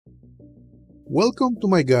Welcome to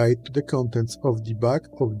my guide to the contents of the bag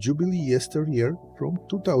of Jubilee Yesteryear from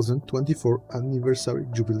 2024 Anniversary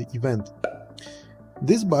Jubilee event.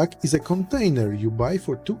 This bag is a container you buy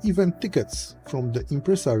for 2 event tickets from the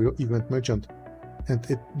Impresario event merchant, and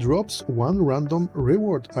it drops one random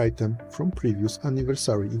reward item from previous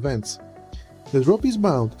anniversary events. The drop is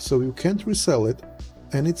bound so you can't resell it,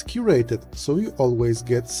 and it's curated so you always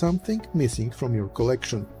get something missing from your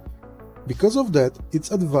collection. Because of that,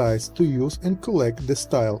 it's advised to use and collect the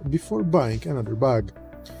style before buying another bag,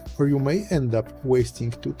 or you may end up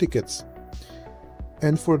wasting 2 tickets.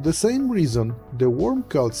 And for the same reason, the Worm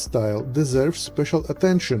Cult style deserves special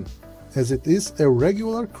attention, as it is a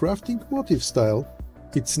regular crafting motif style.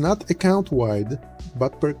 It's not account-wide,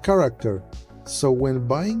 but per character, so when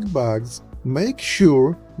buying bags, make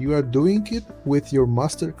sure you are doing it with your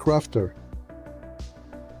master crafter.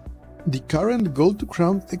 The current gold to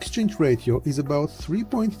crown exchange ratio is about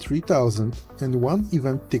 3.3 thousand, and one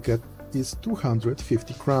event ticket is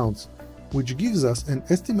 250 crowns, which gives us an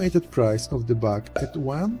estimated price of the bag at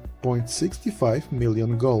 1.65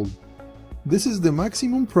 million gold. This is the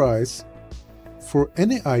maximum price for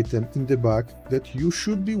any item in the bag that you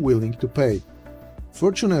should be willing to pay.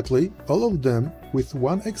 Fortunately, all of them, with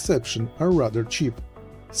one exception, are rather cheap,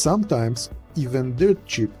 sometimes even dirt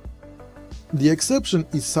cheap. The exception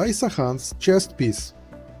is Sahan's chest piece.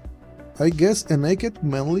 I guess a naked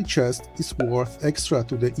manly chest is worth extra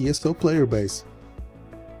to the ESO player base.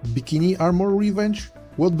 Bikini armor revenge?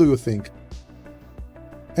 What do you think?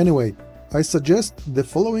 Anyway, I suggest the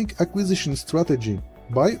following acquisition strategy.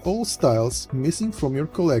 Buy all styles missing from your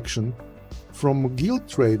collection from guild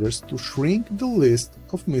traders to shrink the list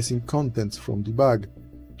of missing contents from the bag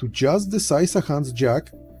to just the Sahan's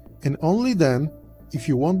jack, and only then, if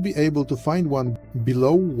you won't be able to find one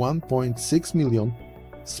below 1.6 million,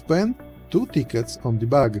 spend 2 tickets on the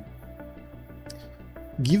bag.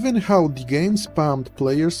 Given how the game spammed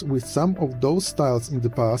players with some of those styles in the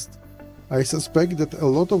past, I suspect that a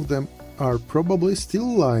lot of them are probably still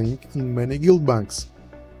lying in many guild banks.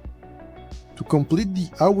 To complete the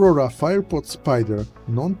Aurora Firepot Spider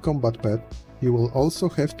non-combat pet, you will also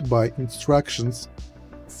have to buy instructions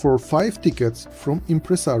for 5 tickets from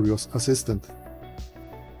Impresario's assistant.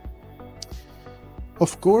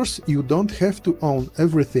 Of course, you don't have to own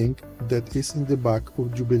everything that is in the bag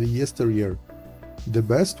of Jubilee Yesteryear. The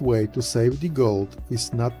best way to save the gold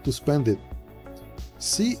is not to spend it.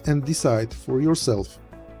 See and decide for yourself.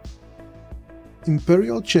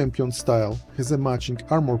 Imperial Champion style has a matching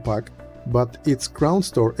armor pack, but it's Crown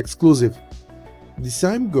Store exclusive. The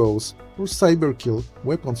same goes for Sabrekeel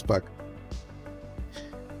weapons pack.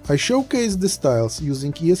 I showcased the styles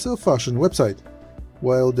using ESL Fashion website,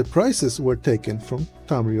 while the prices were taken from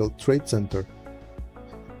Tamriel Trade Center.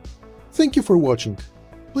 Thank you for watching.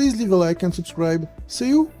 Please leave a like and subscribe. See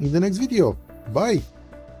you in the next video. Bye!